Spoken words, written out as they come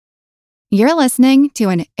You're listening to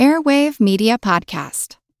an Airwave Media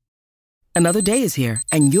Podcast. Another day is here,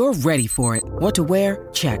 and you're ready for it. What to wear?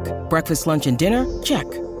 Check. Breakfast, lunch, and dinner? Check.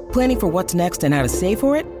 Planning for what's next and how to save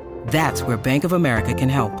for it? That's where Bank of America can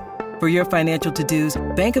help. For your financial to-dos,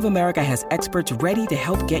 Bank of America has experts ready to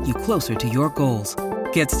help get you closer to your goals.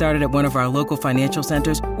 Get started at one of our local financial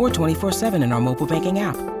centers or 24/7 in our mobile banking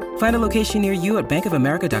app. Find a location near you at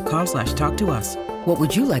bankofamerica.com/talktous. What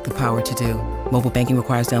would you like the power to do? Mobile banking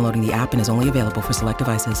requires downloading the app and is only available for select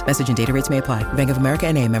devices. Message and data rates may apply. Bank of America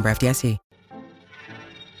N.A., member FDIC.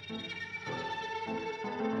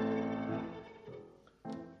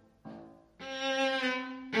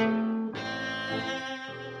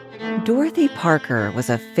 Dorothy Parker was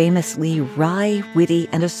a famously wry, witty,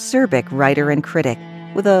 and acerbic writer and critic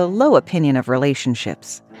with a low opinion of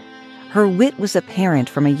relationships. Her wit was apparent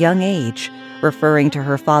from a young age, referring to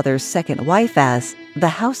her father's second wife as the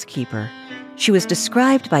housekeeper. She was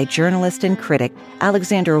described by journalist and critic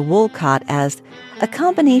Alexander Woolcott as a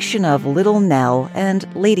combination of Little Nell and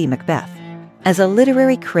Lady Macbeth. As a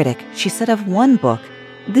literary critic, she said of one book,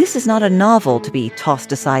 "This is not a novel to be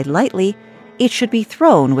tossed aside lightly. It should be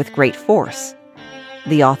thrown with great force."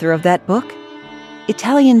 The author of that book?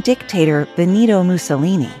 Italian dictator Benito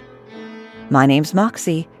Mussolini. My name's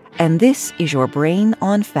Moxie, and this is your Brain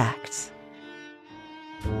on Facts.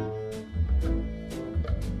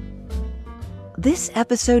 This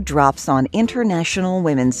episode drops on International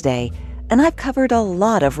Women's Day, and I've covered a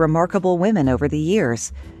lot of remarkable women over the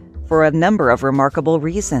years, for a number of remarkable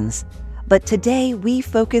reasons. But today we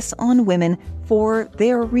focus on women for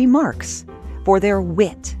their remarks, for their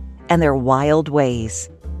wit, and their wild ways.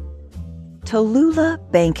 Tallulah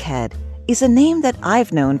Bankhead is a name that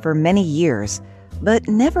I've known for many years, but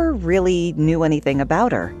never really knew anything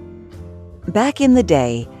about her. Back in the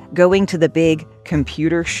day, going to the big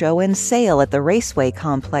computer show and sale at the Raceway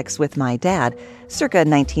complex with my dad, circa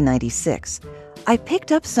 1996, I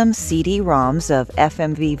picked up some CD-ROMs of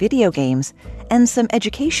FMV video games and some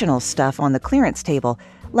educational stuff on the clearance table,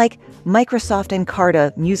 like Microsoft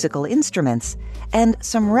Encarta musical instruments, and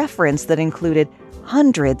some reference that included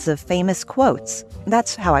hundreds of famous quotes.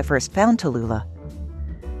 That's how I first found Tallulah.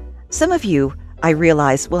 Some of you, I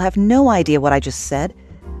realize, will have no idea what I just said.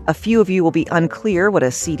 A few of you will be unclear what a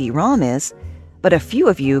CD-ROM is, but a few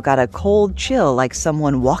of you got a cold chill like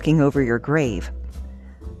someone walking over your grave.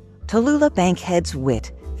 Tallulah Bankhead's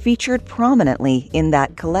wit featured prominently in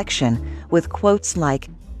that collection, with quotes like,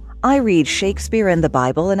 "I read Shakespeare and the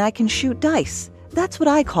Bible and I can shoot dice. That's what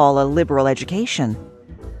I call a liberal education."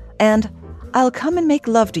 And, "I'll come and make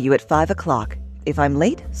love to you at 5 o'clock. If I'm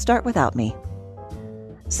late, start without me."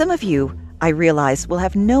 Some of you, I realize, will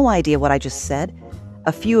have no idea what I just said.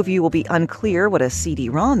 A few of you will be unclear what a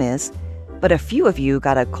CD-ROM is, but a few of you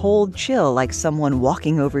got a cold chill like someone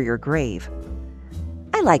walking over your grave.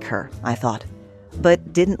 I like her, I thought,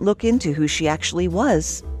 but didn't look into who she actually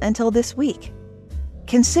was until this week.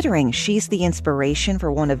 Considering she's the inspiration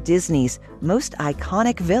for one of Disney's most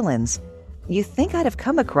iconic villains, you'd think I'd have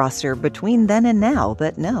come across her between then and now,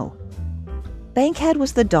 but no. Bankhead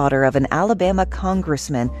was the daughter of an Alabama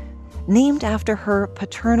congressman named after her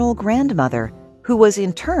paternal grandmother, who was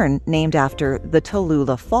in turn named after the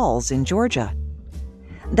Tallulah Falls in Georgia.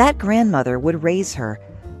 That grandmother would raise her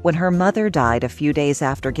when her mother died a few days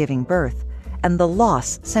after giving birth, and the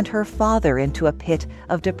loss sent her father into a pit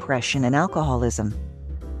of depression and alcoholism.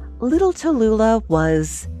 Little Tallulah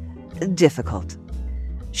was difficult.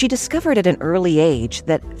 She discovered at an early age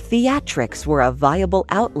that theatrics were a viable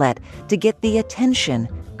outlet to get the attention,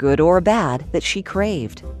 good or bad, that she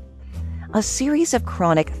craved. A series of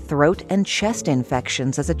chronic throat and chest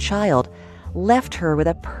infections as a child left her with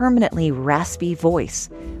a permanently raspy voice,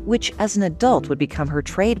 which as an adult would become her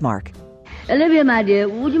trademark. "Olivia, my dear,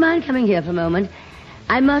 would you mind coming here for a moment?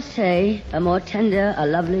 I must say, a more tender, a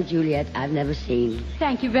lovely Juliet I've never seen."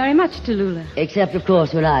 Thank you very much, Tallulah. Except, of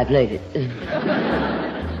course, when I played it.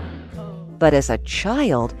 But as a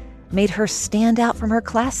child, made her stand out from her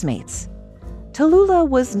classmates. Tallulah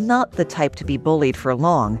was not the type to be bullied for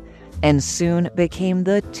long, and soon became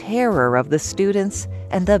the terror of the students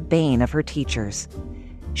and the bane of her teachers.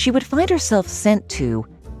 She would find herself sent to,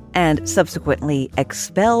 and subsequently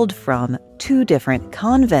expelled from, 2 different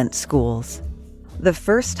convent schools. The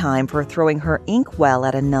first time for throwing her inkwell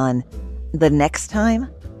at a nun, the next time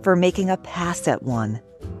for making a pass at one.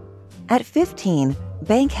 At 15,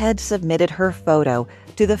 Bankhead submitted her photo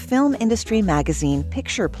to the film industry magazine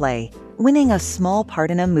Picture Play, winning a small part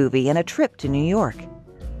in a movie and a trip to New York.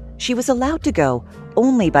 She was allowed to go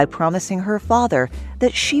only by promising her father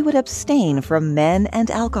that she would abstain from men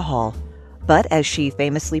and alcohol. But as she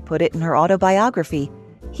famously put it in her autobiography,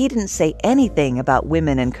 He didn't say anything about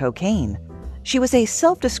women and cocaine. She was a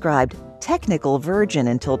self-described technical virgin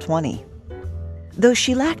until 20. Though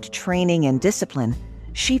she lacked training and discipline,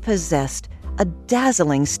 she possessed a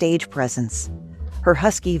dazzling stage presence, her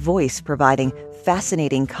husky voice providing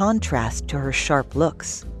fascinating contrast to her sharp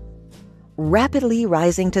looks. Rapidly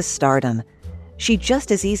rising to stardom, she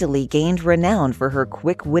just as easily gained renown for her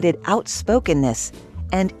quick-witted outspokenness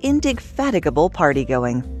and indefatigable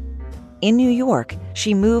party-going. In New York,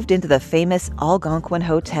 she moved into the famous Algonquin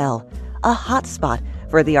Hotel, a hotspot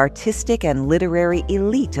for the artistic and literary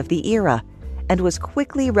elite of the era, and was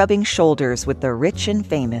quickly rubbing shoulders with the rich and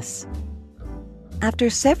famous. After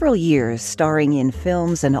several years starring in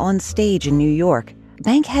films and on stage in New York,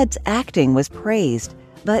 Bankhead's acting was praised,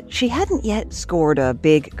 but she hadn't yet scored a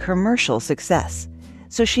big commercial success.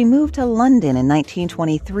 So she moved to London in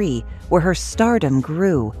 1923, where her stardom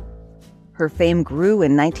grew. Her fame grew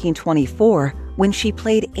in 1924 when she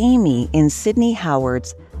played Amy in Sidney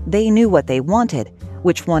Howard's They Knew What They Wanted,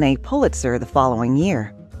 which won a Pulitzer the following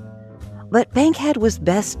year. But Bankhead was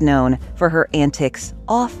best known for her antics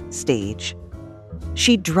off stage.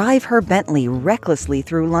 She'd drive her Bentley recklessly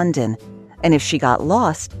through London, and if she got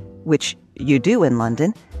lost, which you do in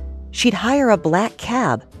London, she'd hire a black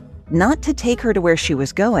cab, not to take her to where she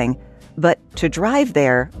was going, but to drive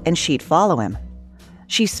there and she'd follow him.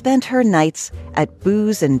 She spent her nights at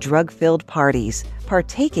booze and drug-filled parties,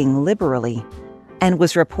 partaking liberally, and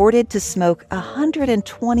was reported to smoke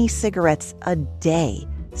 120 cigarettes a day,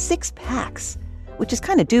 6 packs, which is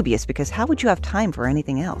kind of dubious because how would you have time for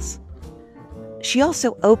anything else? She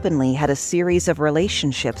also openly had a series of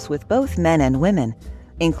relationships with both men and women,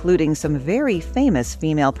 including some very famous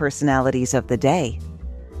female personalities of the day.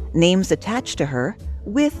 Names attached to her,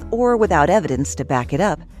 with or without evidence to back it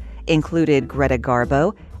up, included Greta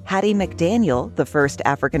Garbo, Hattie McDaniel, the first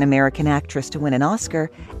African-American actress to win an Oscar,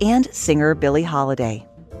 and singer Billie Holiday.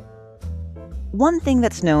 One thing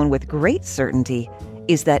that's known with great certainty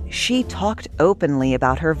is that she talked openly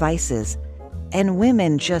about her vices, and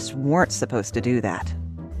women just weren't supposed to do that.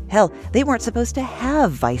 Hell, they weren't supposed to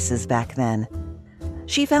have vices back then.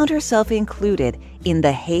 She found herself included in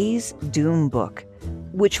the Hayes Doom book,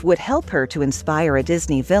 which would help her to inspire a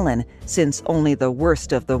Disney villain since only the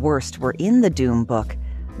worst of the worst were in the Doom book,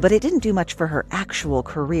 but it didn't do much for her actual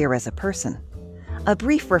career as a person. A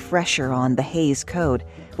brief refresher on the Hayes Code,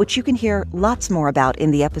 which you can hear lots more about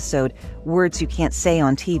in the episode Words You Can't Say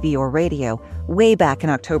on TV or Radio, way back in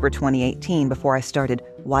October 2018 before I started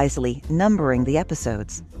wisely numbering the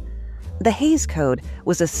episodes. The Hayes Code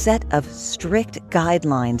was a set of strict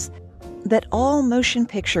guidelines that all motion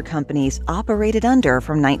picture companies operated under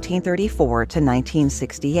from 1934 to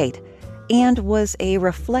 1968, and was a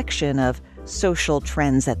reflection of social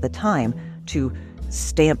trends at the time to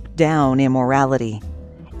stamp down immorality.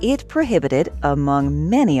 It prohibited, among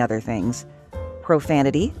many other things,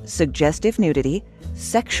 profanity, suggestive nudity,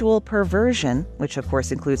 sexual perversion, which of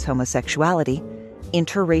course includes homosexuality,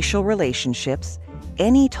 interracial relationships,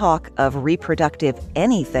 any talk of reproductive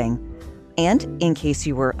anything, and, in case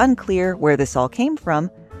you were unclear where this all came from,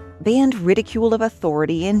 banned ridicule of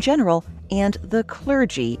authority in general and the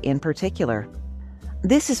clergy in particular.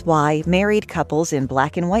 This is why married couples in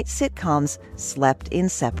black and white sitcoms slept in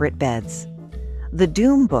separate beds. The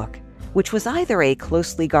Doom book, which was either a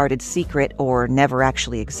closely guarded secret or never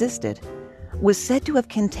actually existed, was said to have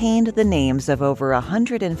contained the names of over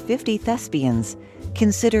 150 thespians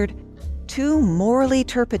considered too morally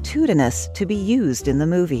turpitudinous to be used in the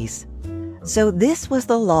movies. So this was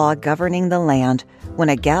the law governing the land when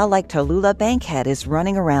a gal like Tallulah Bankhead is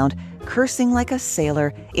running around cursing like a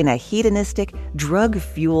sailor in a hedonistic,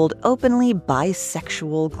 drug-fueled, openly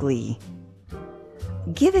bisexual glee.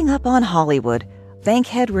 Giving up on Hollywood,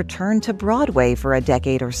 Bankhead returned to Broadway for a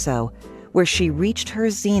decade or so, where she reached her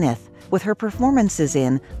zenith with her performances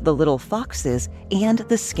in The Little Foxes and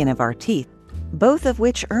The Skin of Our Teeth, both of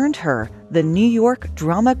which earned her the New York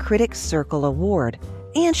Drama Critics Circle Award,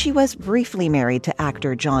 and she was briefly married to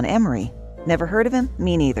actor John Emery. Never heard of him?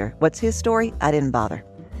 Me neither. What's his story? I didn't bother.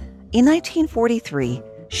 In 1943,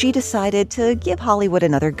 she decided to give Hollywood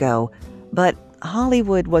another go, but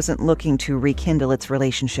Hollywood wasn't looking to rekindle its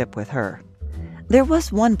relationship with her. There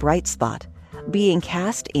was one bright spot, being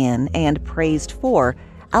cast in and praised for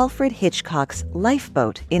Alfred Hitchcock's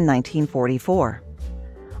Lifeboat in 1944.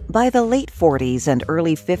 By the late 40s and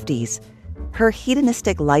early 50s, her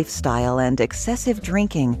hedonistic lifestyle and excessive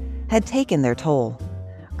drinking had taken their toll.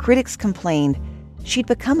 Critics complained she'd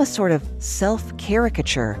become a sort of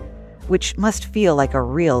self-caricature, which must feel like a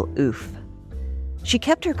real oof. She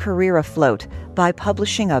kept her career afloat by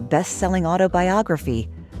publishing a best-selling autobiography,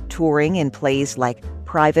 touring in plays like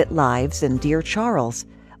Private Lives and Dear Charles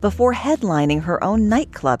before headlining her own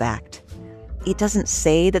nightclub act. It doesn't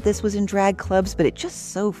say that this was in drag clubs, but it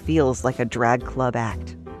just so feels like a drag club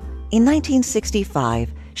act. In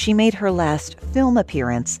 1965, she made her last film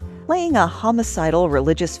appearance, playing a homicidal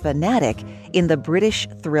religious fanatic in the British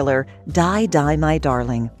thriller Die, Die, My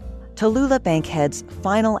Darling. Tallulah Bankhead's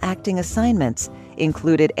final acting assignments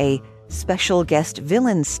included a special guest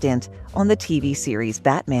villain stint on the TV series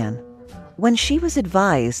Batman. When she was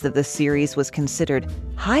advised that the series was considered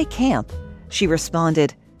high camp, she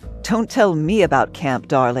responded, "Don't tell me about camp,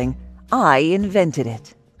 darling. I invented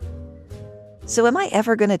it." So am I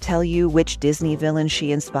ever going to tell you which Disney villain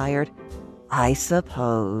she inspired? I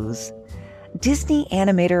suppose. Disney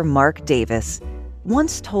animator Mark Davis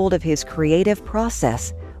once told of his creative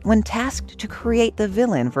process when tasked to create the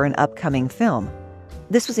villain for an upcoming film.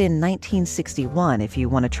 This was in 1961, if you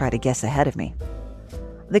want to try to guess ahead of me.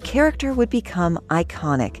 The character would become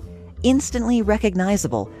iconic, instantly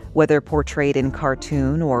recognizable, whether portrayed in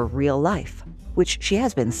cartoon or real life, which she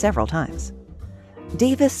has been several times.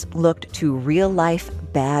 Davis looked to real-life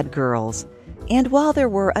bad girls, and while there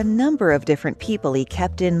were a number of different people he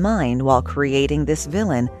kept in mind while creating this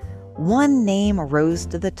villain, one name rose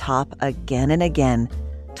to the top again and again: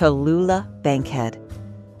 Tallulah Bankhead.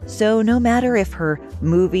 So no matter if her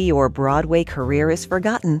movie or Broadway career is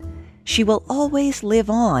forgotten, she will always live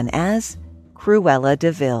on as Cruella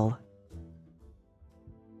de Vil.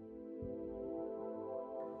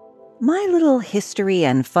 My little history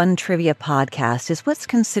and fun trivia podcast is what's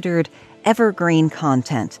considered evergreen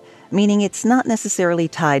content, meaning it's not necessarily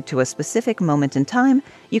tied to a specific moment in time.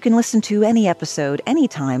 You can listen to any episode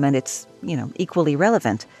anytime and it's, equally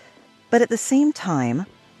relevant. But at the same time,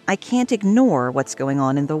 I can't ignore what's going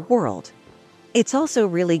on in the world. It's also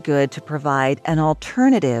really good to provide an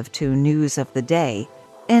alternative to news of the day,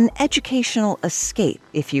 an educational escape,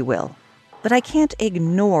 if you will. But I can't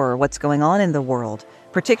ignore what's going on in the world,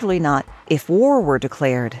 particularly not if war were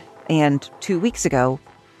declared. And 2 weeks ago,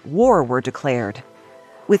 war were declared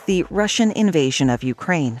with the Russian invasion of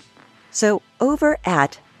Ukraine. So over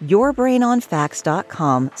at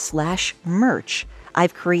yourbrainonfacts.com/merch,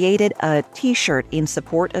 I've created a t-shirt in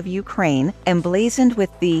support of Ukraine, emblazoned with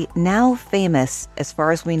the now famous, as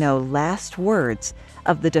far as we know, last words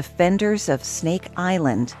of the defenders of Snake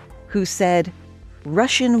Island, who said,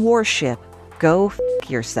 "Russian warship, go f***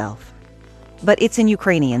 yourself." But it's in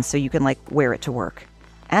Ukrainian, so you can, wear it to work.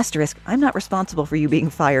 Asterisk, I'm not responsible for you being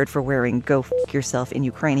fired for wearing "go f*** yourself" in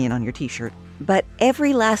Ukrainian on your t-shirt. But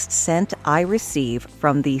every last cent I receive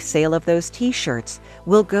from the sale of those t-shirts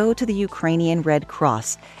will go to the Ukrainian Red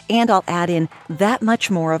Cross, and I'll add in that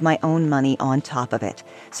much more of my own money on top of it.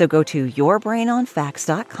 So go to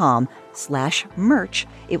yourbrainonfacts.com/merch.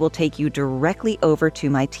 It will take you directly over to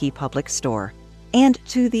my TeePublic store. And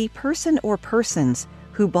to the person or persons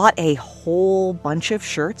who bought a whole bunch of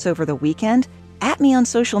shirts over the weekend, at me on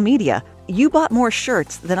social media. You bought more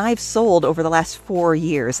shirts than I've sold over the last 4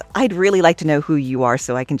 years. I'd really like to know who you are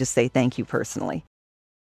so I can just say thank you personally.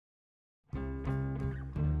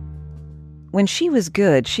 When she was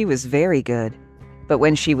good, she was very good. But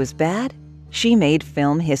when she was bad, she made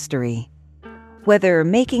film history. Whether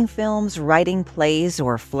making films, writing plays,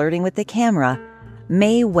 or flirting with the camera,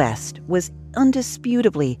 Mae West was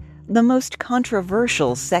undisputably the most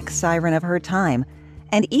controversial sex siren of her time,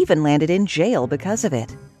 and even landed in jail because of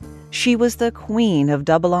it. She was the queen of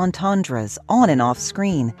double entendres on and off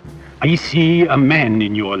screen. I see a man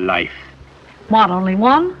in your life. What, only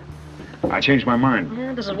one? I changed my mind.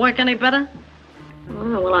 Yeah, does it work any better?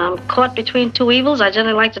 Oh, well, I'm caught between two evils. I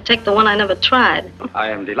generally like to take the one I never tried. I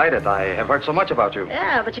am delighted. I have heard so much about you.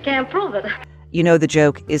 Yeah, but you can't prove it. You know the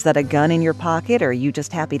joke, is that a gun in your pocket, or are you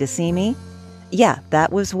just happy to see me? Yeah,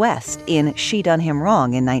 that was West in She Done Him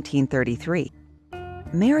Wrong in 1933.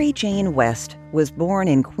 Mary Jane West was born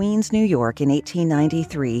in Queens, New York in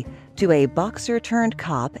 1893 to a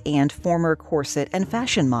boxer-turned-cop and former corset and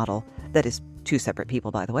fashion model. That is, 2 separate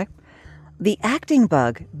people, by the way. The acting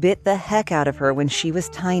bug bit the heck out of her when she was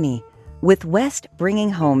tiny, with West bringing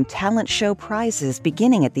home talent show prizes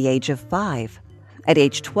beginning at the age of 5. At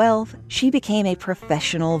age 12, she became a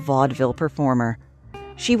professional vaudeville performer.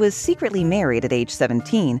 She was secretly married at age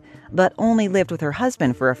 17, but only lived with her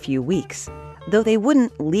husband for a few weeks, though they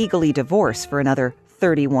wouldn't legally divorce for another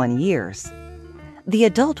 31 years. The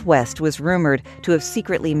adult West was rumored to have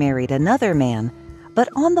secretly married another man, but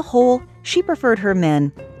on the whole, she preferred her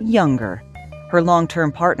men younger. Her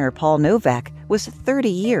long-term partner, Paul Novak, was 30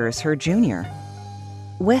 years her junior.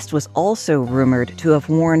 West was also rumored to have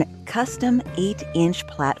worn custom 8-inch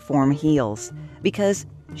platform heels because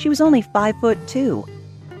she was only 5'2".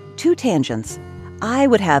 2 tangents. I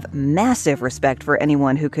would have massive respect for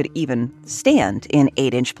anyone who could even stand in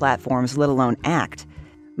 8-inch platforms, let alone act.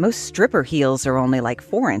 Most stripper heels are only like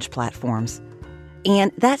 4-inch platforms.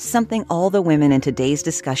 And that's something all the women in today's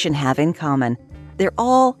discussion have in common. They're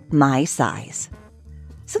all my size.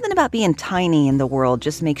 Something about being tiny in the world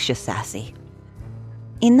just makes you sassy.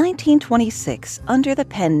 In 1926, under the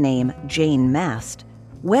pen name Jane Mast,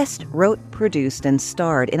 West wrote, produced, and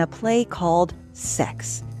starred in a play called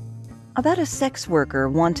Sex, about a sex worker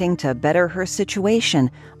wanting to better her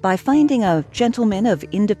situation by finding a gentleman of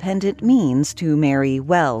independent means to marry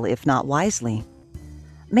well, if not wisely.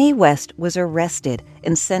 Mae West was arrested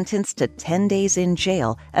and sentenced to 10 days in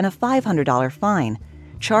jail and a $500 fine,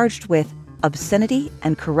 charged with obscenity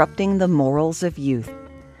and corrupting the morals of youth.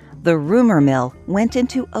 The rumor mill went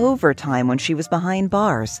into overtime when she was behind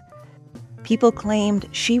bars. People claimed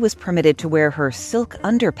she was permitted to wear her silk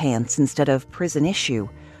underpants instead of prison issue,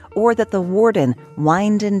 or that the warden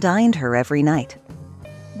wined and dined her every night.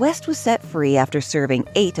 West was set free after serving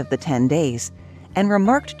 8 of the 10 days, and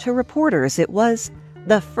remarked to reporters it was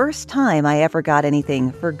the first time I ever got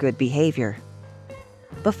anything for good behavior.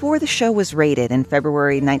 Before the show was rated in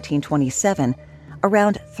February 1927,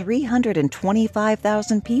 around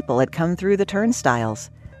 325,000 people had come through the turnstiles.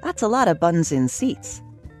 That's a lot of buns in seats.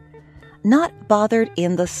 Not bothered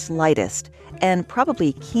in the slightest, and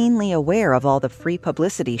probably keenly aware of all the free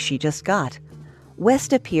publicity she just got,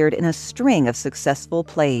 West appeared in a string of successful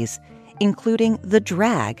plays, including The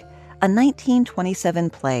Drag, a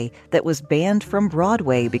 1927 play that was banned from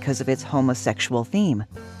Broadway because of its homosexual theme.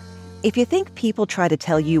 If you think people try to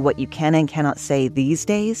tell you what you can and cannot say these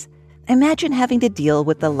days, imagine having to deal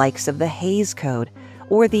with the likes of the Hays Code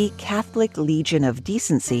or the Catholic Legion of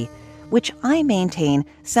Decency, which I maintain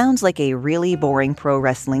sounds like a really boring pro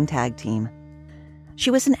wrestling tag team. She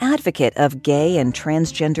was an advocate of gay and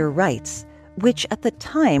transgender rights, which at the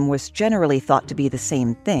time was generally thought to be the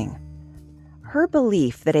same thing. Her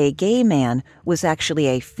belief that a gay man was actually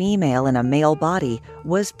a female in a male body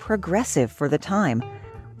was progressive for the time,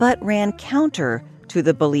 but ran counter to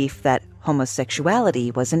the belief that homosexuality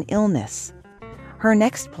was an illness. Her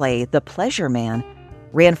next play, The Pleasure Man,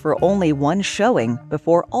 ran for only one showing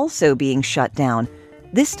before also being shut down.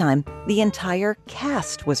 This time, the entire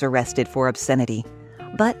cast was arrested for obscenity,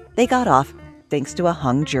 but they got off thanks to a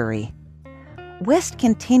hung jury. West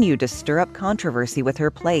continued to stir up controversy with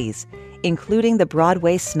her plays, including the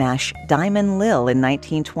Broadway smash Diamond Lil in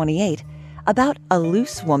 1928, about a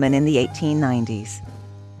loose woman in the 1890s.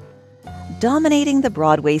 Dominating the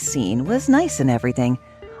Broadway scene was nice and everything,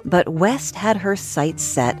 but West had her sights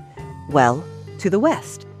set, well, to the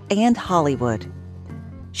West and Hollywood.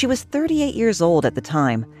 She was 38 years old at the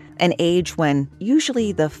time, an age when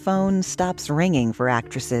usually the phone stops ringing for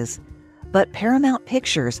actresses. But Paramount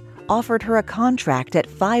Pictures offered her a contract at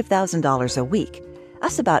 $5,000 a week.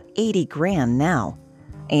 That's about $80,000 now.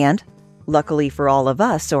 And, luckily for all of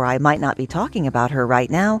us, or I might not be talking about her right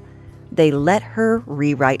now, they let her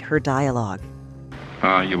rewrite her dialogue.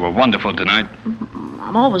 You were wonderful tonight.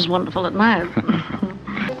 I'm always wonderful at night.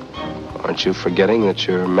 Aren't you forgetting that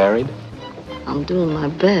you're married? I'm doing my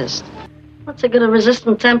best. What's the good of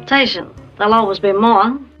resisting temptation? There'll always be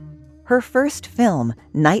more. Her first film,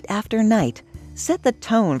 Night After Night, set the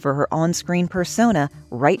tone for her on-screen persona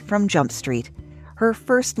right from Jump Street. Her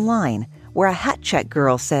first line, where a hat check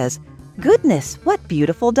girl says, "Goodness, what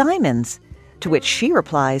beautiful diamonds," to which she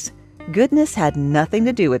replies, "Goodness had nothing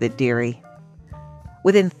to do with it, dearie."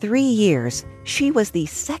 Within 3 years, she was the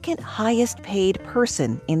second highest paid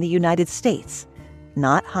person in the United States.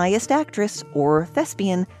 Not highest actress or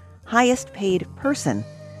thespian, highest paid person,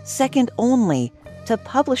 second only to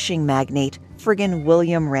publishing magnate friggin'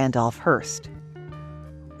 William Randolph Hearst.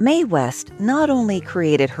 Mae West not only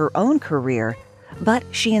created her own career, but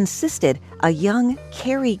she insisted a young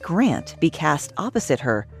Cary Grant be cast opposite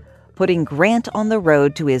her, putting Grant on the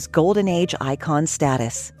road to his Golden Age icon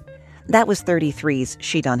status. That was 33's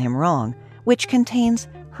She Done Him Wrong, which contains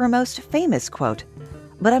her most famous quote,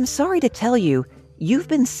 "But I'm sorry to tell you, you've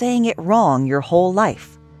been saying it wrong your whole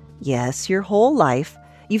life." Yes, your whole life.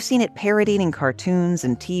 You've seen it parodied in cartoons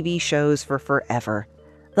and TV shows for forever.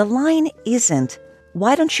 The line isn't,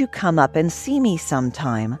 "Why don't you come up and see me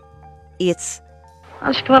sometime?" It's, Why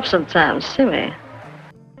don't you come up sometime, see me?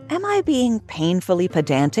 "Am I being painfully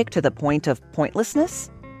pedantic to the point of pointlessness?"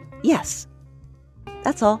 Yes.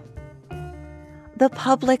 That's all. The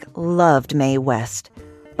public loved Mae West,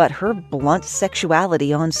 but her blunt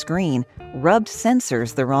sexuality on screen rubbed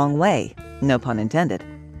censors the wrong way, no pun intended.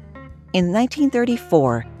 In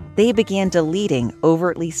 1934, they began deleting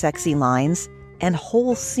overtly sexy lines and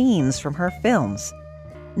whole scenes from her films.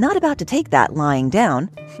 Not about to take that lying down,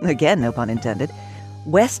 again, no pun intended,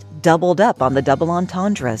 West doubled up on the double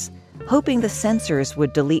entendres, hoping the censors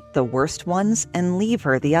would delete the worst ones and leave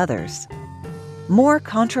her the others. More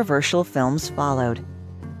controversial films followed.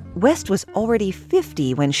 West was already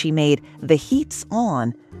 50 when she made The Heat's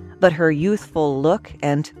On, but her youthful look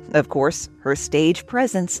and, of course, her stage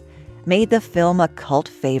presence made the film a cult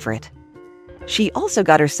favorite. She also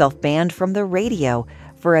got herself banned from the radio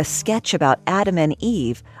for a sketch about Adam and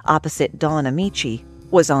Eve opposite Dawn Amici,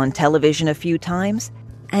 was on television a few times,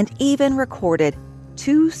 and even recorded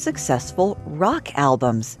 2 successful rock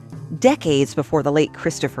albums, decades before the late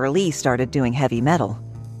Christopher Lee started doing heavy metal.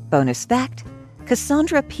 Bonus fact,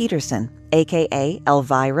 Cassandra Peterson, aka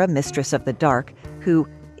Elvira, Mistress of the Dark, who,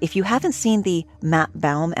 if you haven't seen the Matt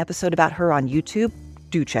Baum episode about her on YouTube,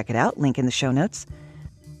 do check it out, link in the show notes.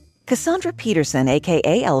 Cassandra Peterson,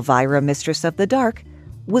 aka Elvira, Mistress of the Dark,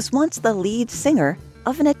 was once the lead singer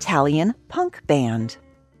of an Italian punk band.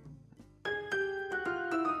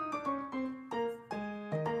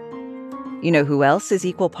 You know who else is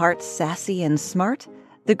equal parts sassy and smart?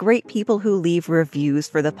 The great people who leave reviews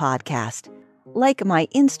for the podcast. Like my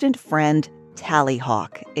instant friend,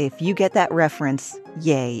 Tallyhawk. If you get that reference,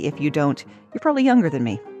 yay. If you don't, you're probably younger than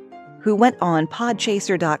me. Who went on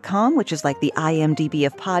podchaser.com, which is like the IMDb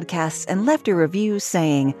of podcasts, and left a review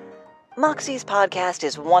saying, "Moxie's podcast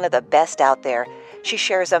is one of the best out there. She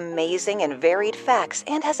shares amazing and varied facts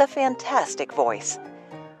and has a fantastic voice.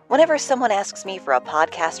 Whenever someone asks me for a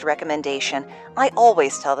podcast recommendation, I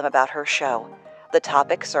always tell them about her show. The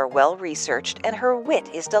topics are well-researched and her wit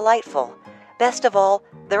is delightful. Best of all,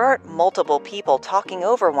 there aren't multiple people talking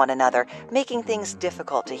over one another, making things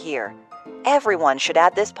difficult to hear. Everyone should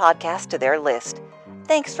add this podcast to their list.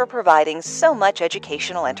 Thanks for providing so much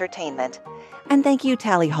educational entertainment." And thank you,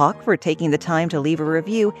 Tallyhawk, for taking the time to leave a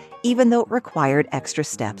review, even though it required extra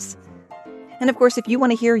steps. And of course, if you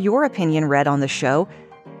want to hear your opinion read on the show,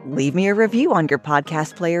 leave me a review on your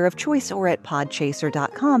podcast player of choice or at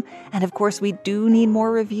podchaser.com. And of course, we do need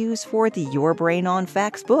more reviews for the Your Brain on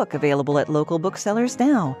Facts book, available at local booksellers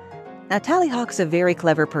now. Now, Tallyhawk's a very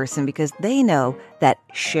clever person because they know that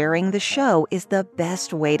sharing the show is the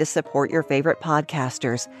best way to support your favorite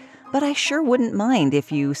podcasters. But I sure wouldn't mind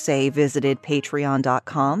if you, say, visited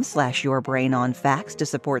patreon.com/yourbrainonfacts to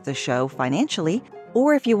support the show financially.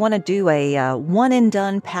 Or if you want to do a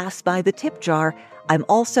one-and-done pass by the tip jar, I'm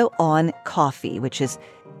also on Ko-fi, which is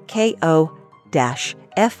ko-fi.com.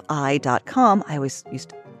 I always used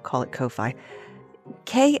to call it Ko-fi.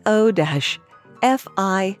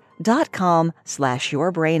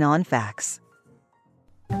 ko-fi.com/yourbrainonfacts.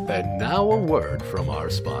 And now a word from our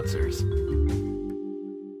sponsors.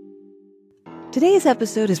 Today's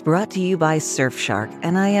episode is brought to you by Surfshark,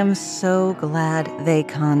 and I am so glad they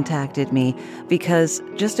contacted me because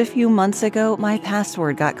just a few months ago, my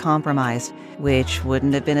password got compromised, which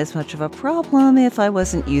wouldn't have been as much of a problem if I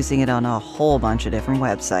wasn't using it on a whole bunch of different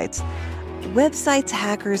websites. Websites,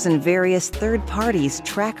 hackers, and various third parties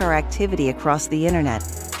track our activity across the internet,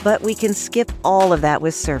 but we can skip all of that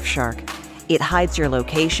with Surfshark. It hides your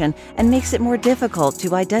location and makes it more difficult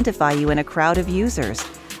to identify you in a crowd of users.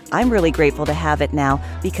 I'm really grateful to have it now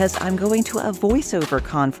because I'm going to a voiceover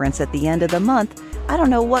conference at the end of the month. I don't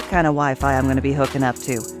know what kind of Wi-Fi I'm going to be hooking up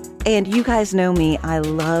to. And you guys know me, I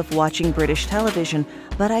love watching British television,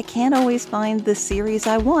 but I can't always find the series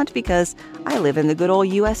I want because I live in the good old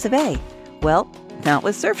US of A. Well, not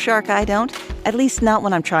with Surfshark I don't, at least not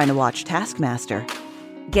when I'm trying to watch Taskmaster.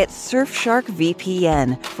 Get Surfshark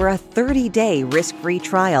VPN for a 30-day risk-free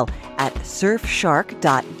trial at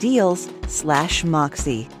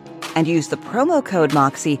surfshark.deals/Moxie. And use the promo code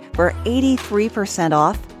Moxie for 83%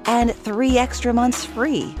 off and 3 extra months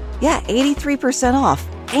free. Yeah, 83% off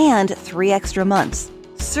and 3 extra months.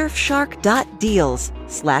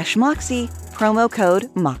 Surfshark.deals/Moxie, promo code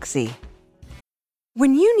Moxie.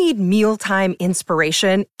 When you need mealtime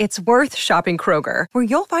inspiration, it's worth shopping Kroger, where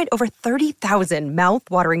you'll find over 30,000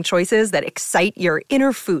 mouth-watering choices that excite your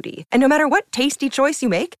inner foodie. And no matter what tasty choice you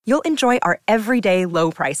make, you'll enjoy our everyday low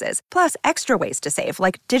prices, plus extra ways to save,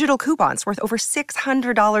 like digital coupons worth over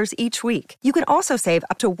 $600 each week. You can also save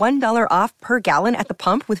up to $1 off per gallon at the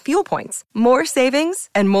pump with fuel points. More savings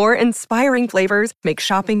and more inspiring flavors make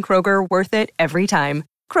shopping Kroger worth it every time.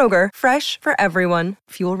 Kroger, fresh for everyone.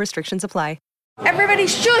 Fuel restrictions apply. Everybody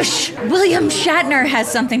shush! William Shatner has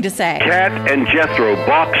something to say. Cat and Jethro,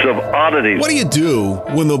 box of oddities. What do you do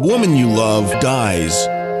when the woman you love dies?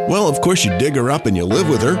 Well, of course you dig her up and you live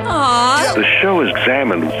with her. Aww. The show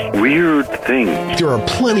examines weird things. There are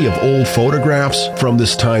plenty of old photographs from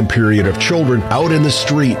this time period of children out in the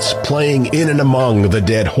streets playing in and among the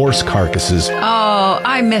dead horse carcasses. Oh,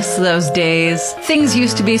 I miss those days. Things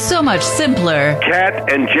used to be so much simpler.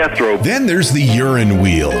 Cat and Jethro. Then there's the urine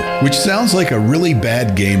wheel, which sounds like a really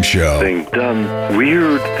bad game show. They've done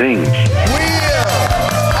weird things.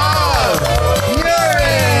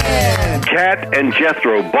 Cat and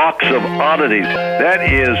Jethro, Box of Oddities. That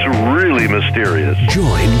is really mysterious.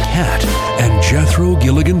 Join Cat and Jethro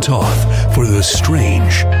Gilligan Toth for the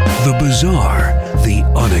strange, the bizarre, the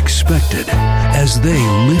unexpected, as they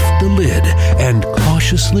lift the lid and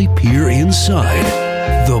cautiously peer inside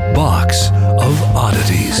the Box of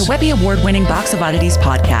Oddities. The Webby Award-winning Box of Oddities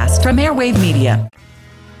podcast from Airwave Media.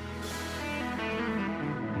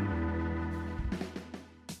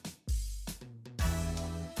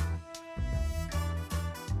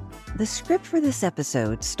 The script for this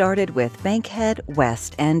episode started with Bankhead,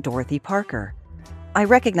 West, and Dorothy Parker. I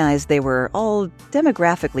recognized they were all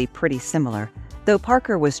demographically pretty similar, though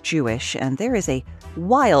Parker was Jewish, and there is a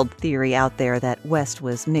wild theory out there that West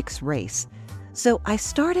was mixed race. So I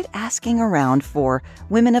started asking around for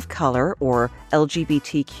women of color or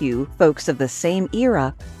LGBTQ folks of the same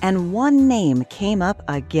era, and one name came up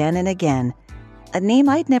again and again. A name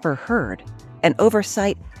I'd never heard, an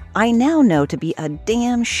oversight I now know to be a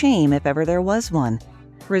damn shame if ever there was one.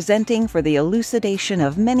 Presenting for the elucidation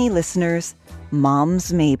of many listeners,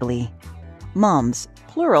 Moms Mabley. Moms,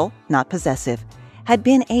 plural, not possessive, had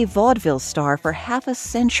been a vaudeville star for half a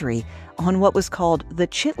century on what was called the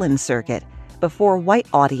Chitlin Circuit before white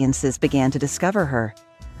audiences began to discover her.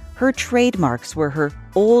 Her trademarks were her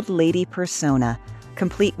old lady persona,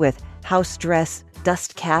 complete with house dress,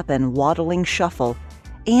 dust cap, and waddling shuffle,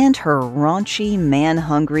 and her raunchy,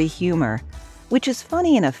 man-hungry humor, which is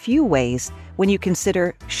funny in a few ways when you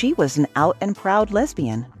consider she was an out and proud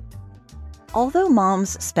lesbian. Although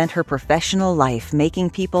Moms spent her professional life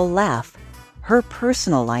making people laugh, her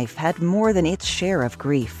personal life had more than its share of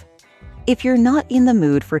grief. If you're not in the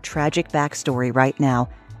mood for tragic backstory right now,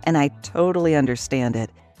 and I totally understand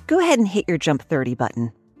it, go ahead and hit your Jump 30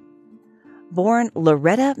 button. Born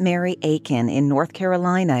Loretta Mary Aiken in North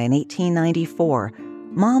Carolina in 1894,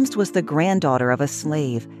 Moms was the granddaughter of a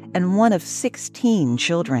slave and one of 16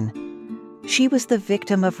 children. She was the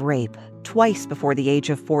victim of rape twice before the age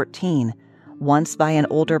of 14, once by an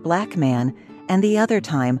older black man and the other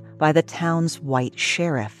time by the town's white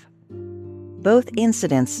sheriff. Both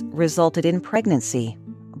incidents resulted in pregnancy.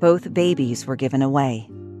 Both babies were given away.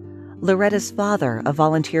 Loretta's father, a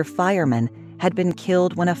volunteer fireman, had been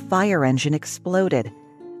killed when a fire engine exploded,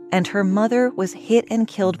 and her mother was hit and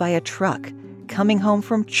killed by a truck coming home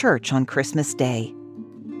from church on Christmas Day.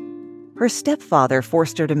 Her stepfather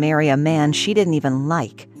forced her to marry a man she didn't even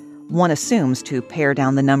like, one assumes to pare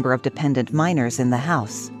down the number of dependent minors in the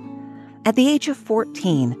house. At the age of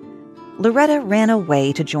 14, Loretta ran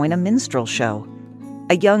away to join a minstrel show.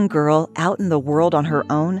 A young girl out in the world on her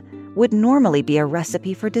own would normally be a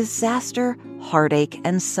recipe for disaster, heartache,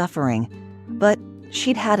 and suffering, but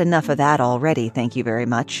she'd had enough of that already, thank you very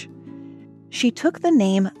much. She took the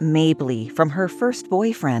name Mabley from her first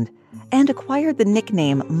boyfriend and acquired the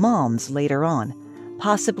nickname Moms later on,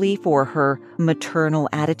 possibly for her maternal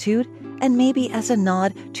attitude and maybe as a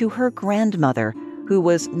nod to her grandmother, who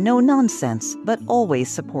was no nonsense but always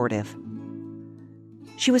supportive.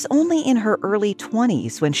 She was only in her early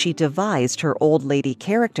 20s when she devised her old lady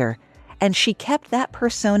character, and she kept that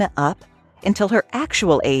persona up until her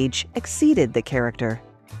actual age exceeded the character.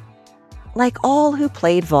 Like all who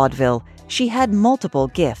played vaudeville, she had multiple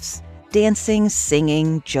gifts: dancing,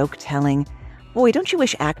 singing, joke-telling. Boy, don't you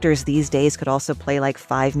wish actors these days could also play like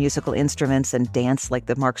 5 musical instruments and dance like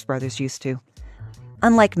the Marx Brothers used to?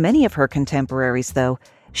 Unlike many of her contemporaries, though,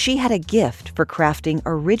 she had a gift for crafting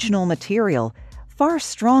original material far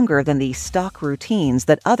stronger than the stock routines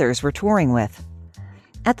that others were touring with.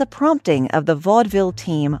 At the prompting of the vaudeville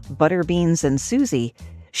team Butterbeans and Susie,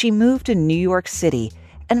 she moved to New York City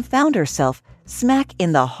and found herself smack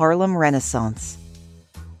in the Harlem Renaissance.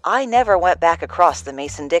 "I never went back across the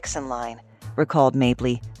Mason-Dixon line," recalled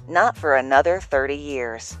Mabley, "not for another 30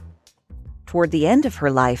 years. Toward the end of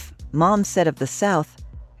her life, Mom said of the South,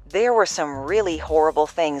 "There were some really horrible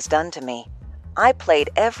things done to me. I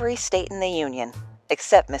played every state in the Union,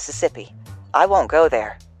 except Mississippi. I won't go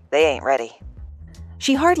there. They ain't ready."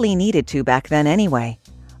 She hardly needed to back then anyway.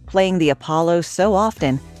 Playing the Apollo so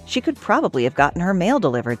often, she could probably have gotten her mail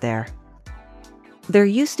delivered there. There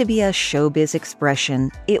used to be a showbiz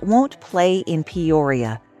expression, "It won't play in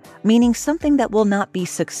Peoria," meaning something that will not be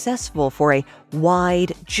successful for a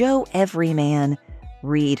wide, Joe Everyman,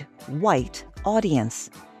 read white audience.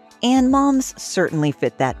 And moms certainly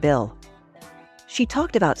fit that bill. She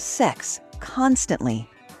talked about sex constantly.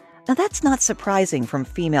 Now that's not surprising from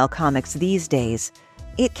female comics these days.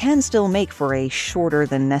 It can still make for a shorter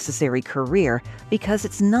than necessary career because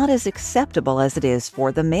it's not as acceptable as it is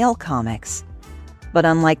for the male comics. But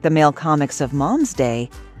unlike the male comics of Mom's day,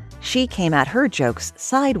 she came at her jokes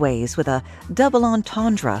sideways with a double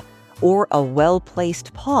entendre or a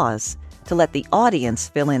well-placed pause to let the audience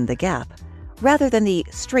fill in the gap, rather than the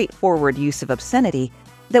straightforward use of obscenity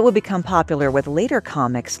that would become popular with later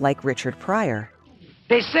comics like Richard Pryor.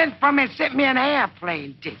 They sent for me and sent me an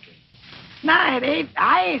airplane ticket. Now,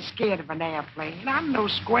 I ain't scared of an airplane. I'm no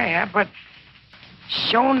square, but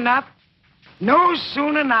sure enough, no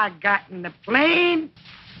sooner than I got in the plane,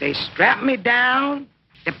 they strapped me down.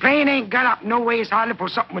 The plane ain't got up no ways hardly for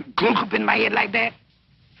something would clunk up in my head like that.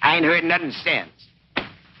 I ain't heard nothing since.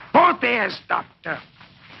 Both ears stopped up.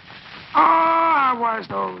 Oh, I was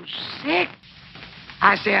so sick.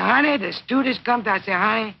 I said, honey, the stewardess comes. I said,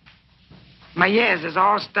 honey, my ears is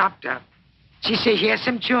all stopped up. She said, here's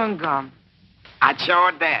some chewing gum. I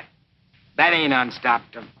chewed that. That ain't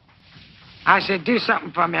unstopped them. I said, do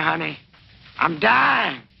something for me, honey. I'm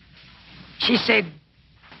dying. She said,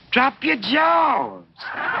 drop your jaws.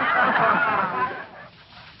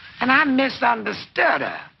 And I misunderstood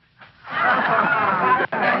her.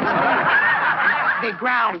 They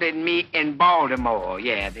grounded me in Baltimore,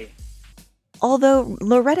 yeah. Although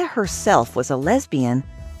Loretta herself was a lesbian,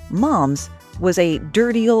 Moms was a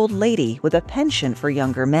dirty old lady with a penchant for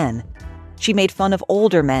younger men. She made fun of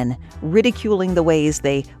older men, ridiculing the ways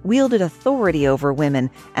they wielded authority over women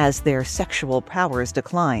as their sexual powers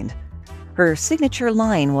declined. Her signature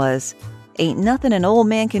line was, "Ain't nothing an old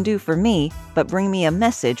man can do for me but bring me a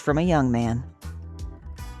message from a young man."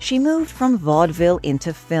 She moved from vaudeville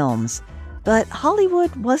into films, but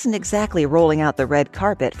Hollywood wasn't exactly rolling out the red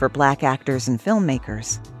carpet for black actors and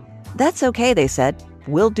filmmakers. That's okay, they said.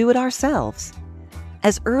 We'll do it ourselves.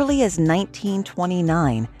 As early as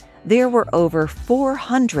 1929, there were over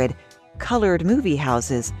 400 colored movie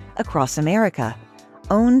houses across America,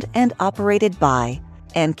 owned and operated by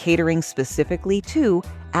and catering specifically to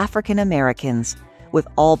African Americans, with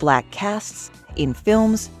all black casts in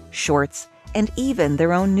films, shorts, and even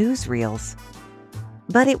their own newsreels.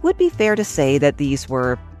 But it would be fair to say that these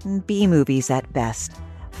were B-movies at best,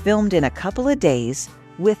 filmed in a couple of days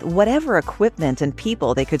with whatever equipment and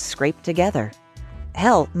people they could scrape together.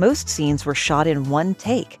 Hell, most scenes were shot in one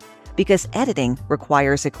take, because editing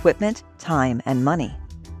requires equipment, time, and money.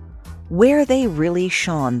 Where they really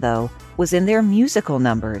shone, though, was in their musical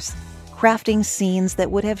numbers, crafting scenes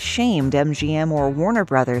that would have shamed MGM or Warner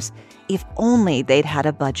Brothers if only they'd had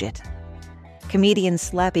a budget. Comedian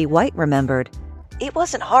Slappy White remembered, "It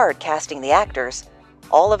wasn't hard casting the actors.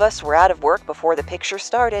 All of us were out of work before the picture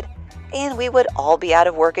started, and we would all be out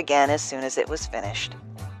of work again as soon as it was finished."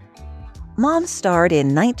 Mom starred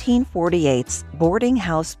in 1948's Boarding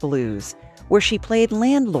House Blues, where she played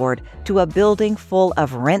landlord to a building full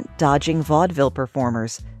of rent-dodging vaudeville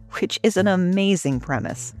performers, which is an amazing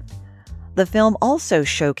premise. The film also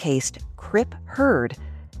showcased Crip Hurd,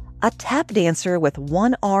 a tap dancer with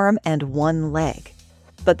one arm and one leg.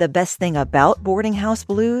 But the best thing about Boarding House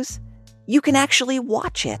Blues? You can actually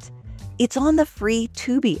watch it. It's on the free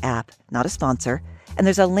Tubi app, not a sponsor, and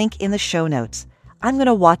there's a link in the show notes. I'm going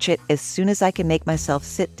to watch it as soon as I can make myself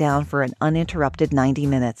sit down for an uninterrupted 90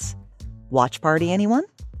 minutes. Watch party, anyone?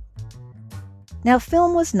 Now,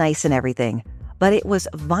 film was nice and everything, but it was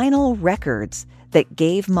vinyl records that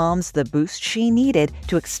gave Moms the boost she needed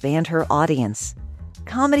to expand her audience.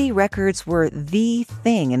 Comedy records were the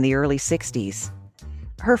thing in the early 60s.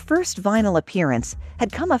 Her first vinyl appearance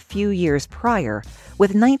had come a few years prior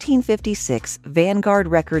with 1956 Vanguard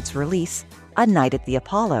Records' release, A Night at the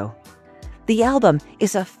Apollo. The album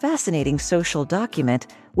is a fascinating social document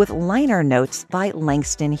with liner notes by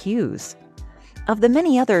Langston Hughes. Of the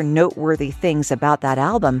many other noteworthy things about that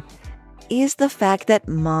album is the fact that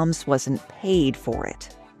Moms wasn't paid for it.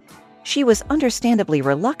 She was understandably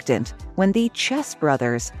reluctant when the Chess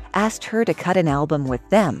brothers asked her to cut an album with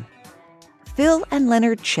them. Phil and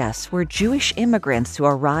Leonard Chess were Jewish immigrants who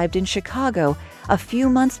arrived in Chicago a few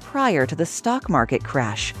months prior to the stock market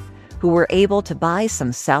crash, who were able to buy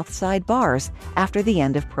some South Side bars after the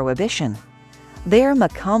end of Prohibition. Their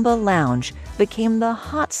Macamba Lounge became the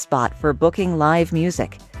hot spot for booking live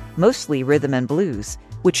music, mostly rhythm and blues,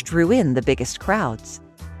 which drew in the biggest crowds.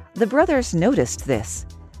 The brothers noticed this,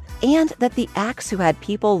 and that the acts who had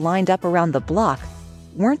people lined up around the block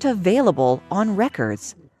weren't available on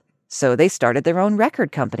records. So they started their own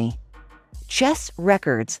record company. Chess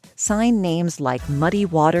Records signed names like Muddy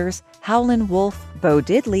Waters, Howlin' Wolf, Bo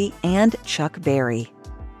Diddley, and Chuck Berry.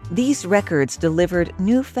 These records delivered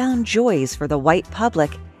newfound joys for the white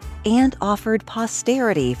public and offered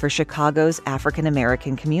posterity for Chicago's African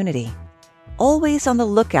American community. Always on the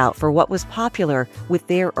lookout for what was popular with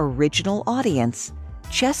their original audience,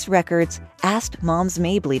 Chess Records asked Moms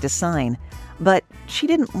Mabley to sign, but she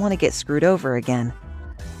didn't want to get screwed over again.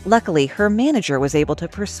 Luckily, her manager was able to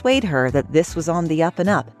persuade her that this was on the up and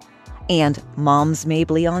up, and Moms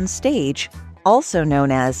Mabley on Stage, also known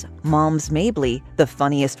as Moms Mabley, the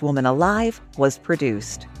Funniest Woman Alive, was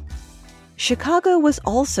produced. Chicago was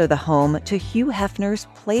also the home to Hugh Hefner's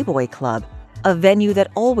Playboy Club, a venue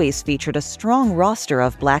that always featured a strong roster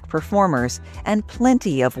of black performers and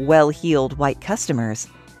plenty of well-heeled white customers.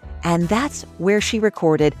 And that's where she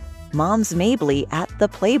recorded Moms Mabley at the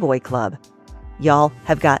Playboy Club. Y'all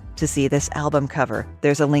have got to see this album cover.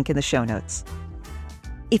 There's a link in the show notes.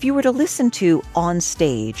 If you were to listen to On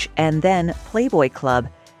Stage and then Playboy Club,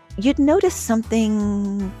 you'd notice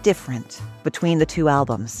something different between the two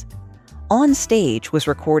albums. On Stage was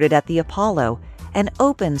recorded at the Apollo and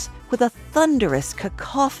opens with a thunderous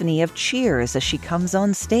cacophony of cheers as she comes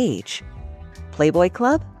on stage. Playboy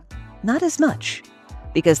Club? Not as much,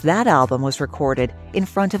 because that album was recorded in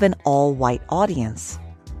front of an all-white audience.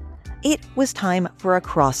 It was time for a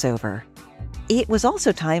crossover. It was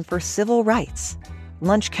also time for civil rights.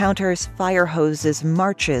 Lunch counters, fire hoses,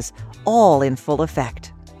 marches, all in full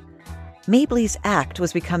effect. Mabley's act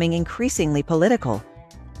was becoming increasingly political,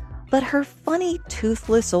 but her funny,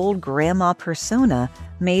 toothless old grandma persona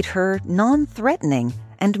made her non-threatening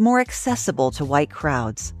and more accessible to white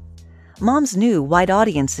crowds. Moms knew white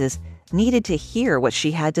audiences needed to hear what she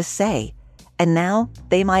had to say, and now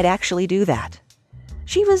they might actually do that.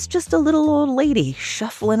 She was just a little old lady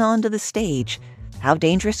shuffling onto the stage. How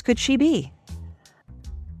dangerous could she be?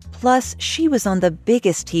 Plus, she was on the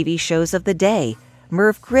biggest TV shows of the day: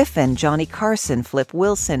 Merv Griffin, Johnny Carson, Flip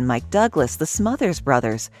Wilson, Mike Douglas, the Smothers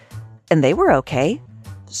Brothers. And they were okay,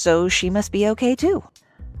 so she must be okay too.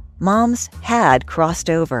 Moms had crossed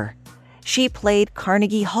over. She played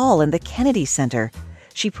Carnegie Hall and the Kennedy Center.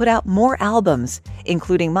 She put out more albums,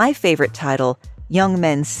 including my favorite title, Young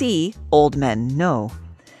Men See, Old Men Know.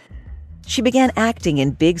 She began acting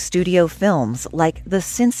in big studio films like The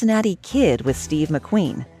Cincinnati Kid with Steve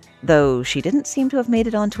McQueen, though she didn't seem to have made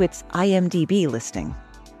it onto its IMDb listing.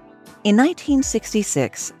 In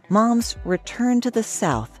 1966, Moms returned to the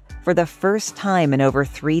South for the first time in over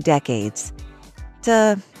 3 decades.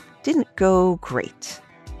 It didn't go great.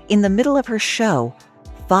 In the middle of her show,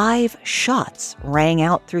 5 shots rang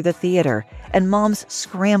out through the theater, and Moms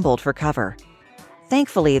scrambled for cover.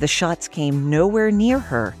 Thankfully, the shots came nowhere near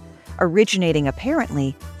her, originating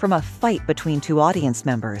apparently from a fight between 2 audience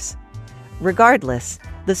members. Regardless,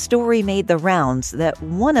 the story made the rounds that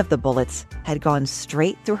one of the bullets had gone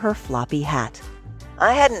straight through her floppy hat.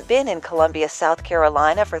 "I hadn't been in Columbia, South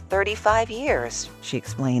Carolina for 35 years, she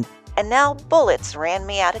explained, "and now bullets ran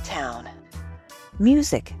me out of town."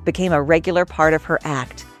 Music became a regular part of her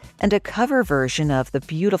act, and a cover version of the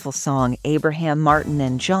beautiful song Abraham Martin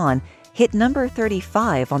and John hit number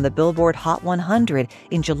 35 on the Billboard Hot 100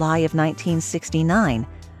 in July of 1969,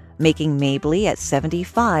 making Mabley at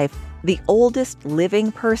 75 the oldest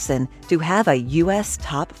living person to have a U.S.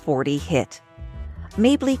 Top 40 hit.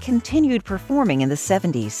 Mabley continued performing in the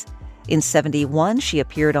 70s. In 71, she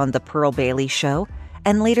appeared on The Pearl Bailey Show,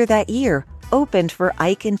 and later that year opened for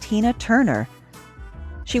Ike and Tina Turner.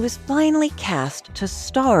 She was finally cast to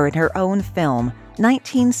star in her own film,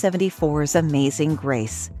 1974's Amazing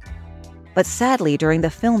Grace. But sadly, during the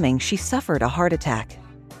filming, she suffered a heart attack.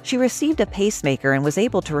 She received a pacemaker and was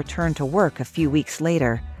able to return to work a few weeks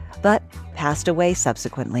later, but passed away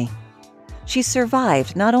subsequently. She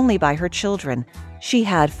survived not only by her children — she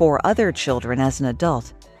had 4 other children as an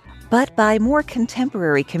adult — but by more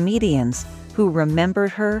contemporary comedians who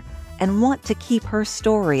remembered her and want to keep her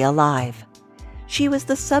story alive. She was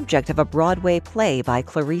the subject of a Broadway play by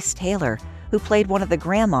Clarice Taylor, who played one of the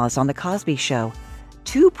grandmas on The Cosby Show,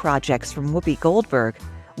 2 projects from Whoopi Goldberg,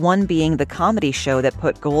 one being the comedy show that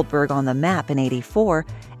put Goldberg on the map in '84,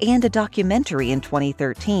 and a documentary in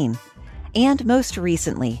 2013. And most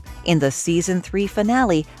recently, in the Season 3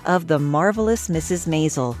 finale of The Marvelous Mrs.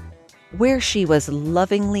 Maisel, where she was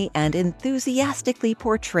lovingly and enthusiastically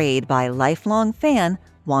portrayed by lifelong fan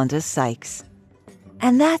Wanda Sykes.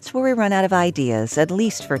 And that's where we run out of ideas, at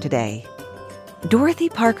least for today. Dorothy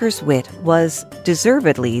Parker's wit was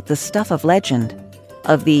deservedly the stuff of legend.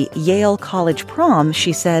 Of the Yale College prom,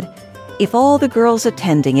 she said, "If all the girls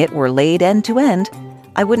attending it were laid end to end,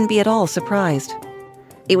 I wouldn't be at all surprised.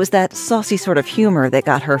 It was that saucy sort of humor that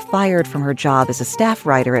got her fired from her job as a staff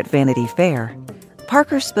writer at Vanity Fair.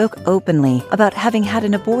 Parker spoke openly about having had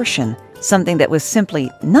an abortion, something that was simply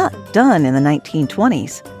not done in the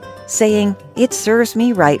 1920s, saying, "It serves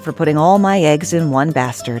me right for putting all my eggs in one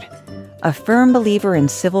bastard." A firm believer in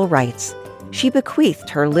civil rights, she bequeathed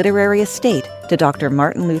her literary estate to Dr.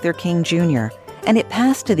 Martin Luther King Jr., and it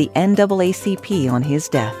passed to the NAACP on his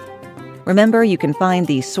death. Remember, you can find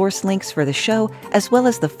the source links for the show as well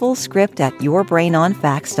as the full script at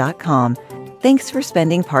yourbrainonfacts.com. Thanks for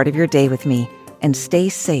spending part of your day with me, and stay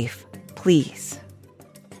safe, please.